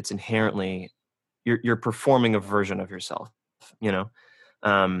stage, it's inherently you're performing a version of yourself. You know,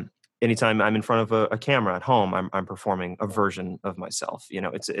 anytime I'm in front of a camera at home, I'm performing a version of myself.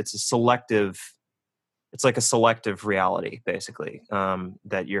 It's a selective. It's like a selective reality, basically,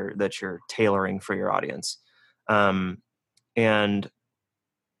 that you're tailoring for your audience. And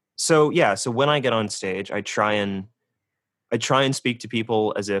so yeah, so when I get on stage, I try and speak to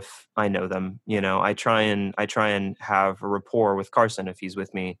people as if I know them. I try and have a rapport with Carson if he's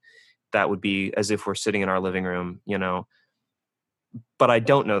with me. That would be as if we're sitting in our living room, but I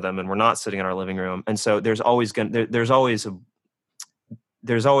don't know them and we're not sitting in our living room. And so there's always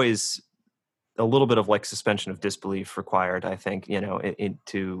a little bit of like suspension of disbelief required, I think,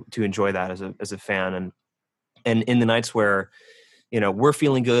 to enjoy that as a fan. And in the nights where, we're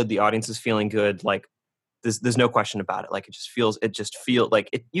feeling good, the audience is feeling good, like there's no question about it. Like it just feels like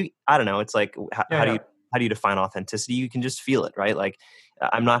it. I don't know. It's like Yeah, yeah. how do you define authenticity? You can just feel it, right? Like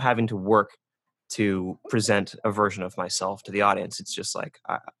I'm not having to work to present a version of myself to the audience. It's just like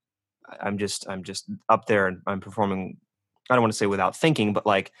I'm just up there and I'm performing. I don't want to say without thinking, but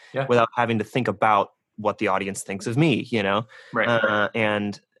like Yeah. without having to think about what the audience thinks of me, Right.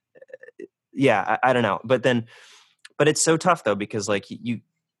 And yeah, I don't know. But it's so tough though, because like you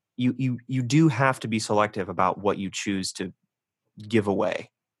do have to be selective about what you choose to give away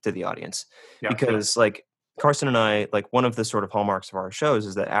to the audience. Yeah. Because like Carson and I, like one of the sort of hallmarks of our shows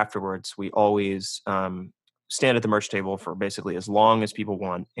is that afterwards we always stand at the merch table for basically as long as people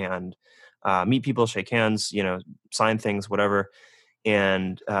want, and meet people, shake hands, sign things, whatever.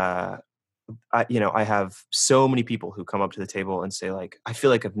 And I have so many people who come up to the table and say like, I feel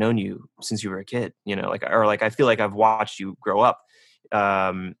like I've known you since you were a kid, or like I feel like I've watched you grow up.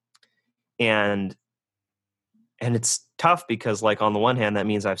 And it's tough because like on the one hand that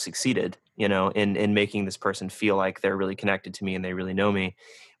means I've succeeded, in making this person feel like they're really connected to me and they really know me.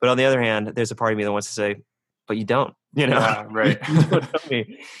 But on the other hand, there's a part of me that wants to say, but you don't, Yeah, right. you don't know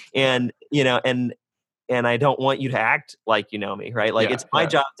me. And and I don't want you to act like you know me, right? Like Yeah, it's my yeah.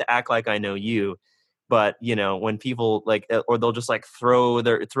 job to act like I know you. But when people like, or they'll just like throw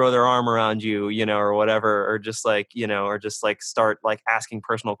their arm around you, or whatever, or just like, or just like start like asking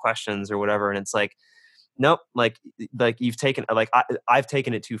personal questions or whatever, and it's like, nope, like you've taken, like I've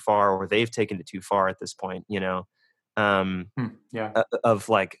taken it too far, or they've taken it too far at this point, Yeah. of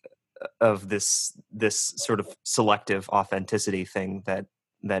like of this sort of selective authenticity thing that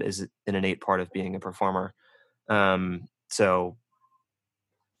is an innate part of being a performer. So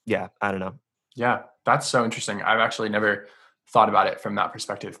yeah, I don't know. Yeah. That's so interesting. I've actually never thought about it from that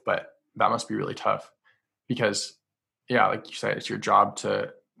perspective, but that must be really tough because, yeah, like you said, it's your job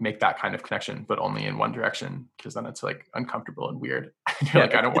to make that kind of connection, but only in one direction, because then it's like uncomfortable and weird. I feel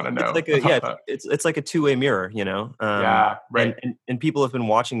like I don't want to It's know like about that. it's like a two-way mirror, Yeah. Right. and people have been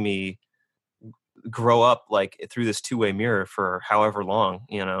watching me grow up like through this two-way mirror for however long,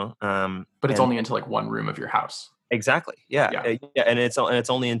 But it's and only into like one room of your house. exactly, yeah, Yeah. yeah, and it's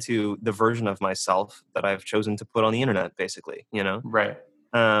only into the version of myself that I've chosen to put on the internet, basically, Right.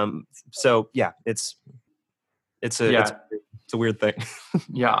 So yeah, it's Yeah. a weird thing.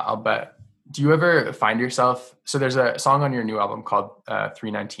 Yeah. I'll bet. Do you ever find yourself? So there's a song on your new album called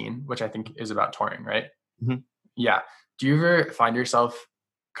 319, which I think is about touring, right? Mhm. Yeah. Do you ever find yourself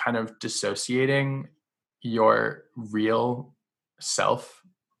kind of dissociating your real self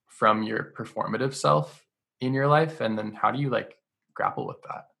from your performative self in your life? And then how do you like grapple with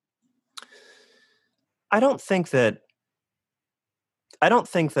that? I don't think that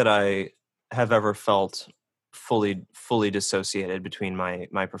I have ever felt fully dissociated between my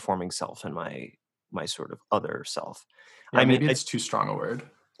performing self and my sort of other self. Yeah, I mean, maybe it's too strong a word.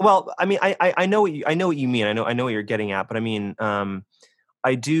 well, I mean, I know what you mean. I know what you're getting at, but I mean,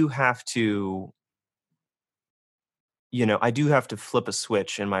 I do have to, I do have to flip a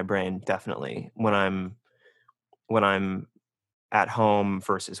switch in my brain, definitely, when I'm at home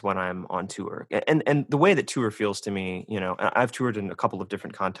versus when I'm on tour. And the way that tour feels to me, I've toured in a couple of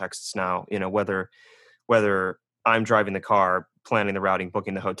different contexts now, whether I'm driving the car, planning the routing,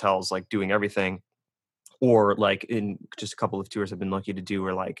 booking the hotels, like doing everything, or like in just a couple of tours I've been lucky to do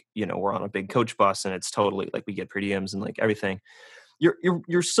where like, you know, we're on a big coach bus and it's totally like we get per diems and like everything.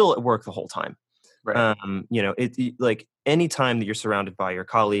 You're still at work the whole time. Right. You know, like any time that you're surrounded by your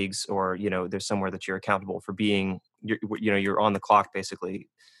colleagues or, you know, there's somewhere that you're accountable for being, you know, you're on the clock basically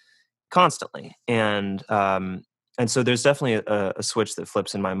constantly. And so there's definitely a switch that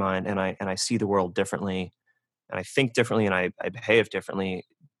flips in my mind, and I see the world differently, and I think differently, and I behave differently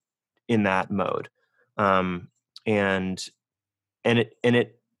in that mode. Um, and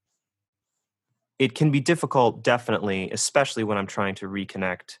it can be difficult, definitely, especially when I'm trying to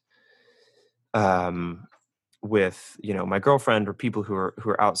reconnect um, with, you know, my girlfriend or people who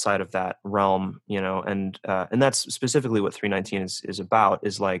are outside of that realm, you know, and that's specifically what 319 is about.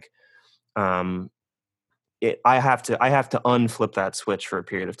 Is like um, I have to unflip that switch for a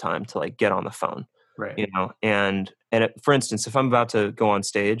period of time to like get on the phone, Right. you know, for instance, if I'm about to go on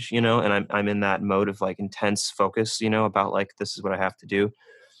stage, you know, and I'm in that mode of like intense focus, you know, about like this is what I have to do.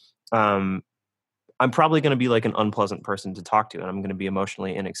 Um, I'm probably going to be like an unpleasant person to talk to, and I'm going to be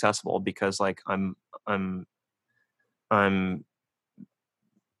emotionally inaccessible because like I'm I'm I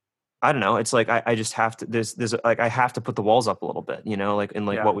don't know. It's like I just have to. Like I have to put the walls up a little bit, you know, like in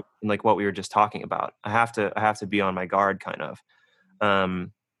like Yeah. what we were just talking about. I have to be on my guard, kind of.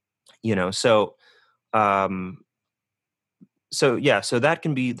 Um, you know, um, so yeah, so that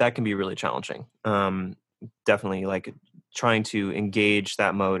can be really challenging. Definitely, like trying to engage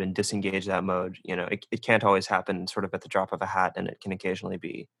that mode and disengage that mode. You know, it can't always happen sort of at the drop of a hat, and it can occasionally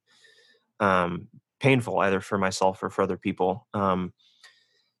be um, painful either for myself or for other people.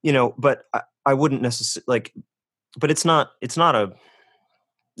 You know, but I wouldn't necessarily like. But it's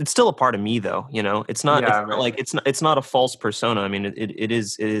still a part of me though, you know. It's Yeah. not Right. like it's not a false persona. I mean,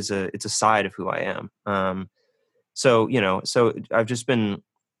 it's a side of who I am. So you know, so I've just been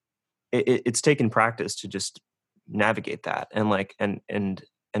it's taken practice to just navigate that and like and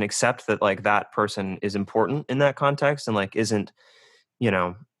accept that like that person is important in that context and like isn't, you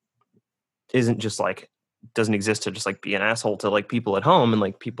know, isn't just like doesn't exist to just like be an asshole to like people at home and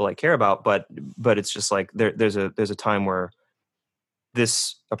like people I care about, but it's just like there's a time where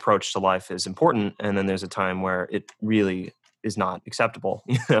this approach to life is important, and then there's a time where it really is not acceptable,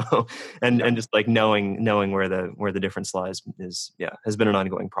 you know. Yeah. And just like knowing where the difference lies is, yeah, has been an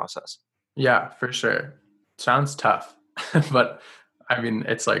ongoing process. Yeah, for sure. Sounds tough, but I mean,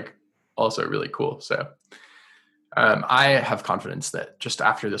 it's like also really cool. So I have confidence that just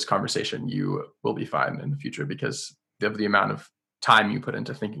after this conversation, you will be fine in the future because of the amount of time you put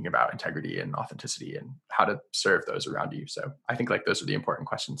into thinking about integrity and authenticity and how to serve those around you. So I think like those are the important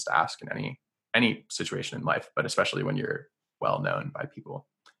questions to ask in any situation in life, but especially when you're well known by people.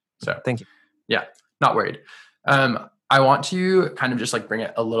 So Thank you. yeah, not worried. I want to kind of just like bring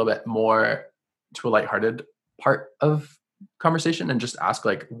it a little bit more to a lighthearted part of conversation and just ask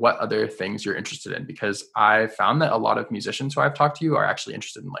like what other things you're interested in, because I found that a lot of musicians who I've talked to are actually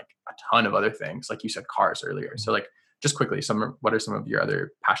interested in like a ton of other things. Like you said, cars earlier. So like just quickly, what are some of your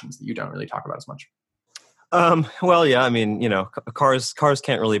other passions that you don't really talk about as much? Well, yeah, I mean, you know, cars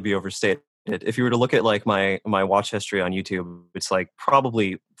can't really be overstated. If you were to look at like my watch history on YouTube, it's like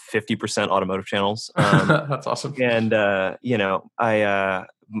probably 50% automotive channels. That's awesome. And you know, I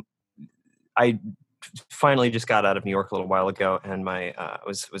finally just got out of New York a little while ago, and my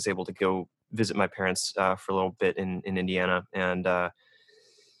was able to go visit my parents for a little bit in Indiana, and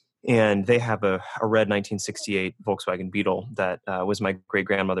they have a red 1968 Volkswagen Beetle that was my great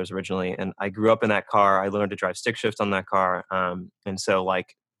grandmother's originally, and I grew up in that car. I learned to drive stick shift on that car, and so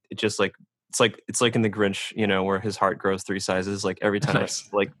like it just like it's like in the Grinch, you know, where his heart grows 3 sizes. Like every time Nice.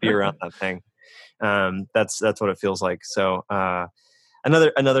 I like be around that thing, that's what it feels like. So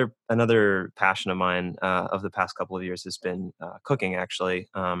another passion of mine of the past couple of years has been cooking, actually,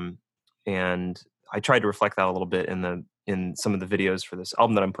 and I tried to reflect that a little bit in some of the videos for this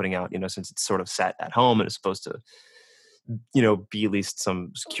album that I'm putting out. You know, since it's sort of set at home and it's supposed to, you know, be at least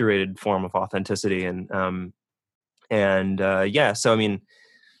some curated form of authenticity, and yeah. So I mean,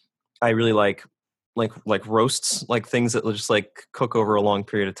 I really like roasts, like things that will just like cook over a long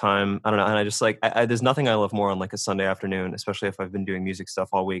period of time. I don't know. And I just like, there's nothing I love more on like a Sunday afternoon, especially if I've been doing music stuff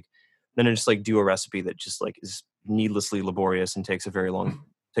all week, than to just like do a recipe that just like is needlessly laborious and takes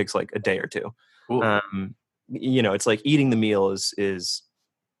takes like a day or two. Cool. You know, it's like eating the meal is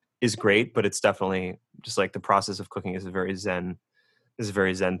great, but it's definitely just like the process of cooking is a very zen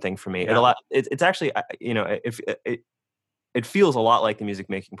thing for me. Yeah. It's actually, you know, if it feels a lot like the music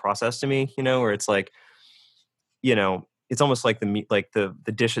making process to me, you know, where it's like, you know, it's almost like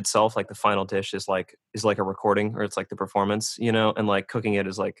the dish itself, like the final dish is like a recording, or it's like the performance, and like cooking it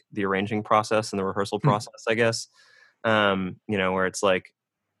is like the arranging process and the rehearsal process, I guess. Where it's like,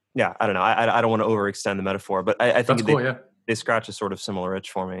 yeah, I don't know. I don't want to overextend the metaphor, but I That's think cool. Yeah. they scratch a sort of similar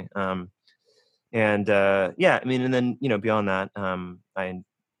itch for me. Yeah, I mean, and then, beyond that,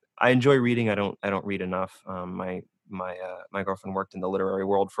 I enjoy reading. I don't read enough. My girlfriend worked in the literary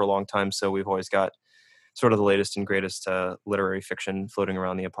world for a long time, so we've always got sort of the latest and greatest literary fiction floating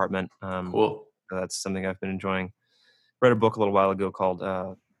around the apartment. Cool. So that's something I've been enjoying. Read a book a little while ago called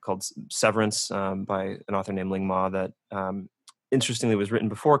Severance, by an author named Ling Ma, that interestingly was written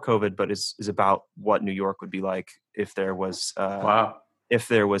before COVID, but is about what New York would be like if there was Wow.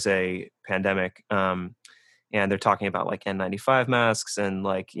 a pandemic. And they're talking about like N95 masks and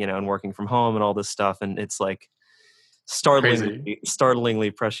like, and working from home and all this stuff. And it's like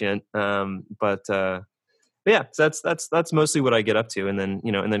startlingly prescient. But yeah, so that's mostly what I get up to. And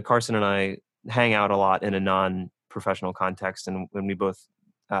then Carson and I hang out a lot in a non-professional context. And when we both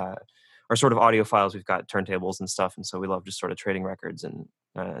are sort of audiophiles, we've got turntables and stuff. And so we love just sort of trading records and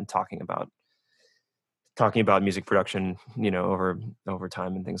talking about music production, over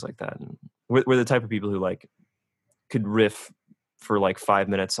time and things like that. And we're the type of people who like could riff for like 5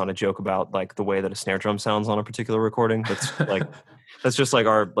 minutes on a joke about like the way that a snare drum sounds on a particular recording. That's just like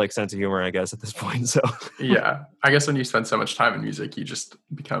our like sense of humor, I guess, at this point. So yeah, I guess when you spend so much time in music, you just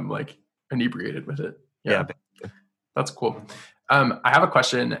become like inebriated with it. Yeah. That's cool. I have a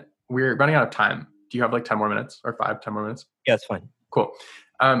question. We're running out of time. Do you have like 10 more minutes or 10 more minutes? Yeah, it's fine. Cool.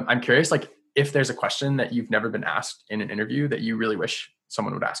 I'm curious, like if there's a question that you've never been asked in an interview that you really wish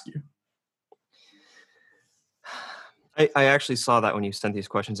someone would ask you. I actually saw that when you sent these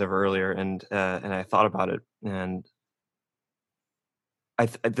questions over earlier, and I thought about it, and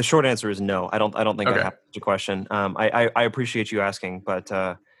the short answer is no. I don't think I have such a question. I appreciate you asking, but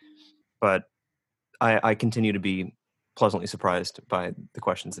I continue to be pleasantly surprised by the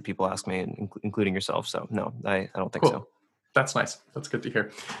questions that people ask me, including yourself. So no, I don't think so. That's nice. That's good to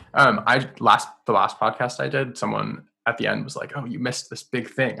hear. The last podcast I did, someone at the end was like, "Oh, you missed this big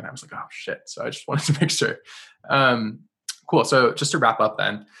thing," and I was like, "Oh shit!" So I just wanted to make sure. Cool. So just to wrap up,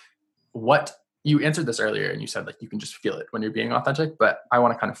 then, what you answered this earlier, and you said like you can just feel it when you're being authentic, but I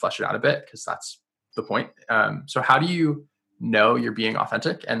want to kind of flesh it out a bit because that's the point. So how do you know you're being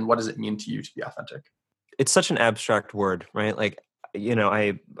authentic, and what does it mean to you to be authentic? It's such an abstract word, right? Like,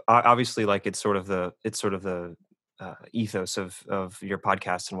 I obviously like it's sort of the ethos of your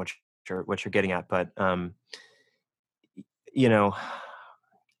podcast and what you're getting at, but I'm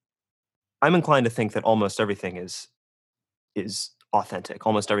inclined to think that almost everything is authentic.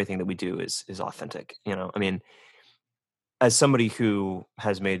 Almost everything that we do is authentic. I mean, as somebody who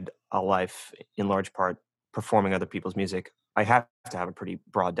has made a life in large part performing other people's music, I have to have a pretty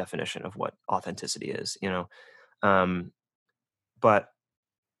broad definition of what authenticity is. But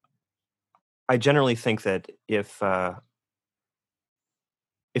I generally think that if you're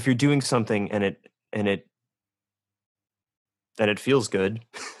doing something and it feels good,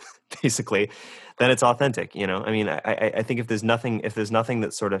 basically, then it's authentic. I mean, I think if there's nothing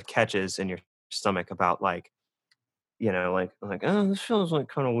that sort of catches in your stomach about like, like, oh, this feels like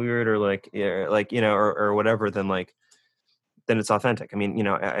kind of weird, or like, yeah, like, or whatever, then it's authentic. I mean,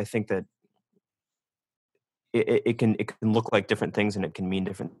 I think that it can look like different things, and it can mean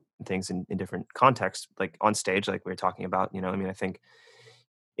different things in different contexts, like on stage, like we were talking about. I mean, I think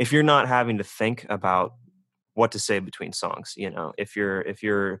if you're not having to think about what to say between songs, if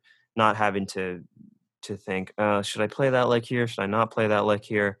you're not having to think, should I play that like here? Should I not play that like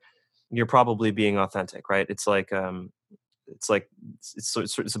here? You're probably being authentic, right? It's like it's a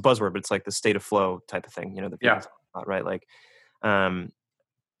buzzword, but it's like the state of flow type of thing, that people talk about, right? Like,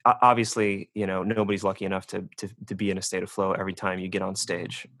 obviously, nobody's lucky enough to be in a state of flow every time you get on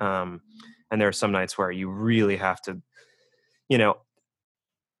stage. And there are some nights where you really have to,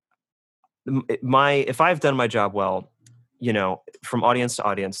 if I've done my job well, from audience to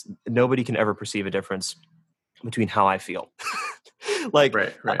audience, nobody can ever perceive a difference between how I feel. Like,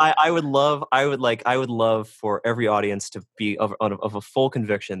 right. I would love for every audience to be of a full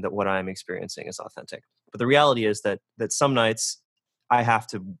conviction that what I'm experiencing is authentic. But the reality is that some nights I have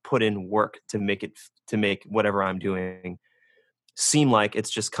to put in work to make whatever I'm doing seem like it's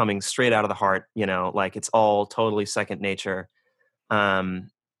just coming straight out of the heart, like it's all totally second nature.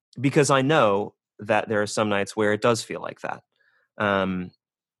 Because I know that there are some nights where it does feel like that.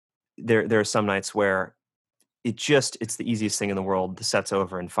 There are some nights where it's the easiest thing in the world. The set's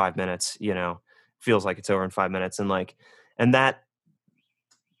over in 5 minutes, feels like it's over in 5 minutes. And that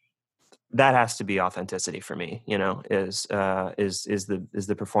that has to be authenticity for me, is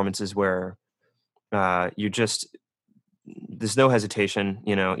the performances where you just, there's no hesitation,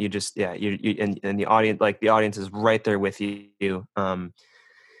 you just, yeah, and the audience, like the audience is right there with you. I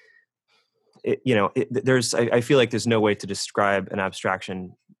feel like there's no way to describe an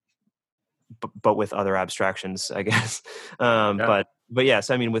abstraction, but with other abstractions, I guess. Yeah. But yes,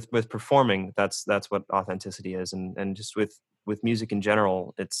 I mean, with performing, that's what authenticity is, and just with music in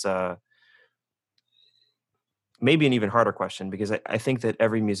general, it's maybe an even harder question, because I think that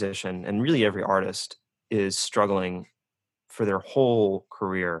every musician and really every artist is struggling for their whole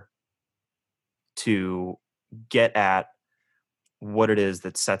career to get at what it is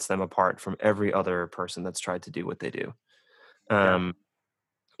that sets them apart from every other person that's tried to do what they do. Yeah. Um,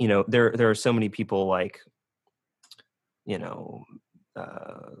 there are so many people like, you know,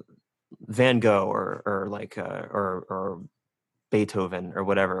 uh, Van Gogh or like or Beethoven or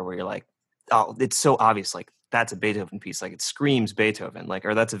whatever, where you're like, oh, it's so obvious, like that's a Beethoven piece, like it screams Beethoven, like,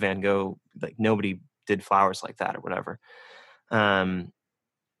 or that's a Van Gogh, like nobody did flowers like that or whatever. Um,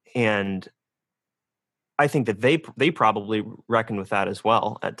 and I think that they probably reckon with that as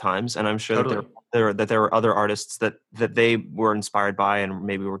well at times, and I'm sure that Totally. there were other artists that they were inspired by and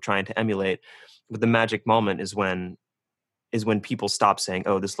maybe were trying to emulate. But the magic moment is when people stop saying,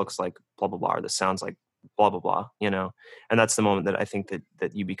 "Oh, this looks like blah blah blah," or "This sounds like blah blah blah," and that's the moment that I think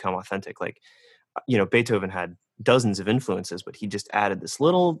that you become authentic. Like, Beethoven had dozens of influences, but he just added this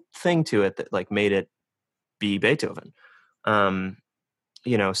little thing to it that like made it be Beethoven. Um,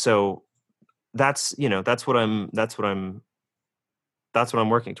 so that's what I'm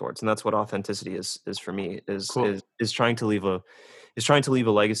working towards, and that's what authenticity is for me, Cool. is trying to leave a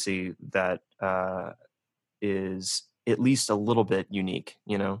legacy that is at least a little bit unique,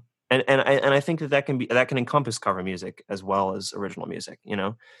 and I think that can encompass cover music as well as original music.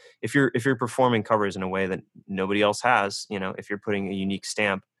 If you're performing covers in a way that nobody else has, if you're putting a unique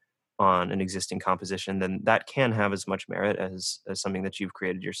stamp on an existing composition, then that can have as much merit as something that you've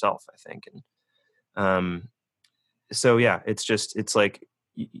created yourself, I think. And um so yeah, it's like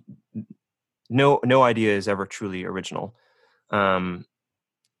no idea is ever truly original. um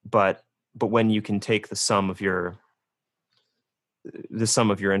but when you can take the sum of your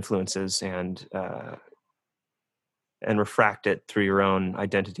influences and refract it through your own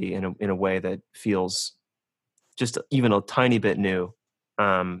identity in a way that feels just even a tiny bit new,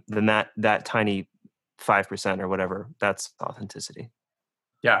 then that tiny 5% or whatever, that's authenticity.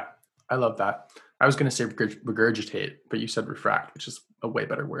 Yeah. I love that. I was going to say regurgitate, but you said refract, which is a way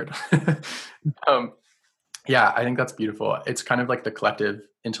better word. um, yeah, I think that's beautiful. It's kind of like the collective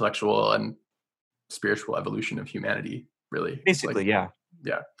intellectual and spiritual evolution of humanity, really. It's like, Basically, yeah.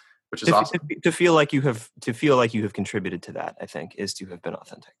 yeah, which is awesome. To feel like you have contributed to that, I think, is to have been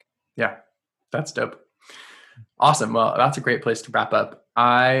authentic. Yeah, that's dope. Awesome. Well, that's a great place to wrap up.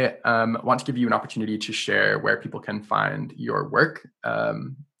 I want to give you an opportunity to share where people can find your work,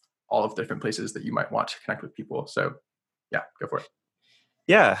 all of the different places that you might want to connect with people. So yeah, go for it.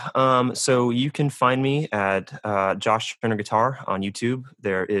 Yeah. So you can find me at Josh Turner Guitar on YouTube.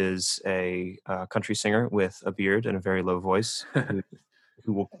 There is a country singer with a beard and a very low voice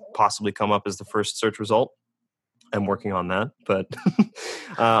who will possibly come up as the first search result. I'm working on that, but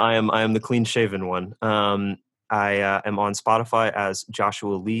I am the clean shaven one. I am on Spotify as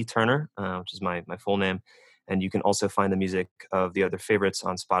Joshua Lee Turner, which is my full name, and you can also find the music of The Other Favorites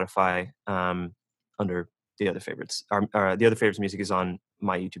on Spotify under The Other Favorites. The Other Favorites music is on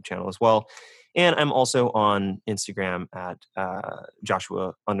my YouTube channel as well, and I'm also on Instagram at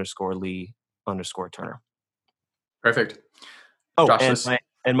Joshua_Lee_Turner. Perfect. Oh, Josh,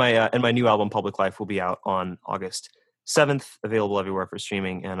 and my new album Public Life will be out on August 7th, available everywhere for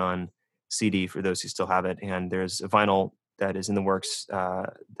streaming and on CD for those who still have it. And there's a vinyl that is in the works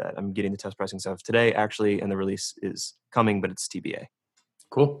that I'm getting the test pressings of today, actually, and the release is coming, but it's TBA.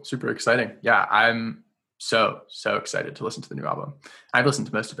 cool. Super exciting. Yeah, I'm so excited to listen to the new album. I've listened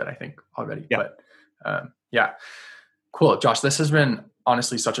to most of it, I think, already. Yeah. But yeah, cool. Josh, this has been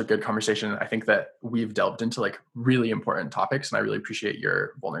honestly such a good conversation. I think that we've delved into like really important topics, and I really appreciate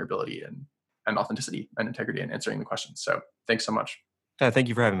your vulnerability and authenticity and integrity in answering the questions. So thanks so much. Thank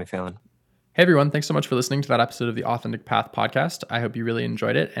you for having me, Phelan. Hey everyone, thanks so much for listening to that episode of the Authentic Path podcast. I hope you really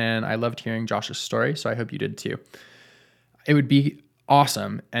enjoyed it, and I loved hearing Josh's story, so I hope you did too. It would be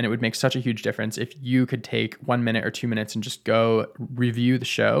awesome, and it would make such a huge difference if you could take 1 minute or 2 minutes and just go review the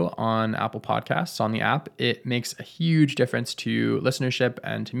show on Apple Podcasts on the app. It makes a huge difference to listenership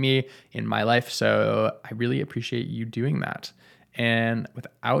and to me in my life, so I really appreciate you doing that. And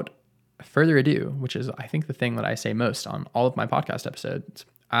without further ado, which is I think the thing that I say most on all of my podcast episodes,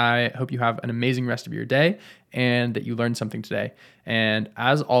 I hope you have an amazing rest of your day and that you learned something today. And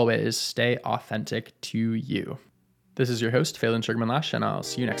as always, stay authentic to you. This is your host, Phelan Sugarman Lash, and I'll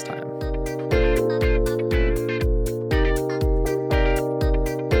see you next time.